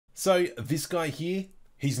So this guy here,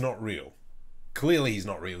 he's not real. Clearly he's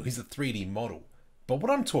not real. He's a 3D model. But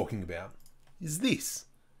what I'm talking about is this.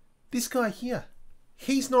 This guy here.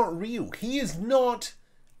 He's not real. He is not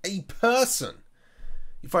a person.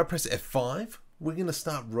 If I press F5, we're going to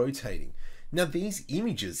start rotating. Now these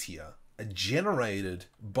images here are generated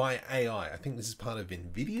by AI. I think this is part of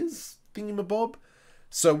NVIDIA's thingamabob.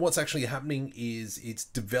 So what's actually happening is it's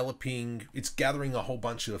gathering a whole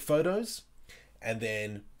bunch of photos and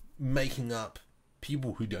then making up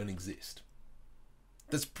people who don't exist.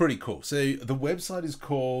 That's pretty cool. So the website is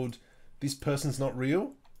called This Person's Not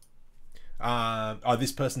Real.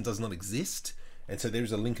 This person does not exist. And so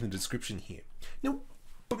there's a link in the description here. Now,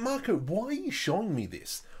 but Marco, why are you showing me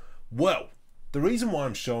this? Well, the reason why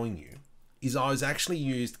I'm showing you is I was actually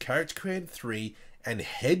used Character Creator 3 and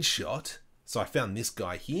Headshot. So I found this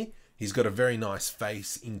guy here. He's got a very nice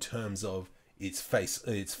face in terms of its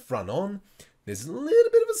front on. There's a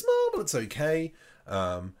little bit of a smile, but it's okay.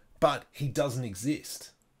 But he doesn't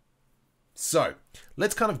exist. So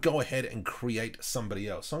let's kind of go ahead and create somebody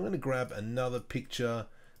else. So I'm going to grab another picture.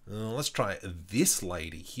 Let's try this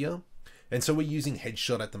lady here. And so we're using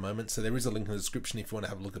Headshot at the moment. So there is a link in the description if you want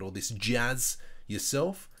to have a look at all this jazz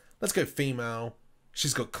yourself. Let's go female.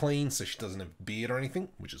 She's got clean, so she doesn't have a beard or anything,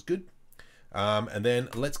 which is good. And then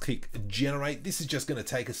let's click generate. This is just going to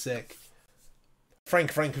take a sec.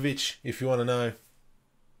 Frank Frankovich, if you want to know.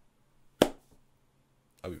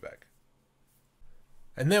 I'll be back.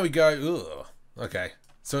 And there we go. Ugh. Okay.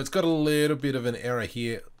 So it's got a little bit of an error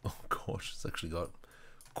here. Oh gosh, it's actually got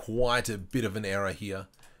quite a bit of an error here.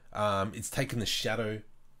 It's taken the shadow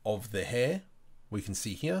of the hair. We can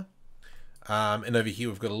see here. And over here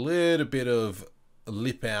we've got a little bit of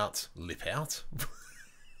lip out. Lip out?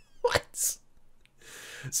 What?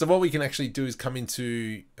 So what we can actually do is come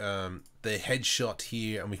into the headshot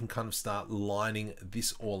here and we can kind of start lining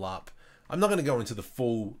this all up. I'm not going to go into the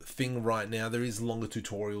full thing right now. There is longer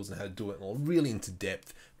tutorials on how to do it and all really into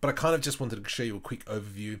depth, but I kind of just wanted to show you a quick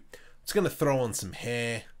overview. I'm just going to throw on some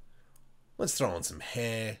hair. Let's throw on some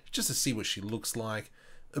hair just to see what she looks like.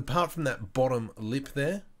 Apart from that bottom lip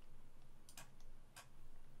there.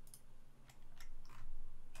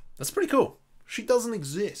 That's pretty cool. She doesn't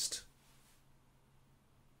exist.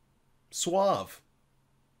 Suave.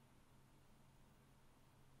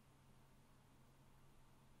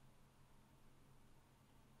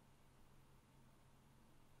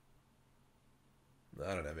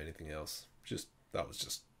 I don't have anything else. That was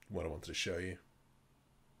just what I wanted to show you.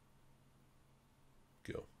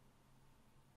 Cool.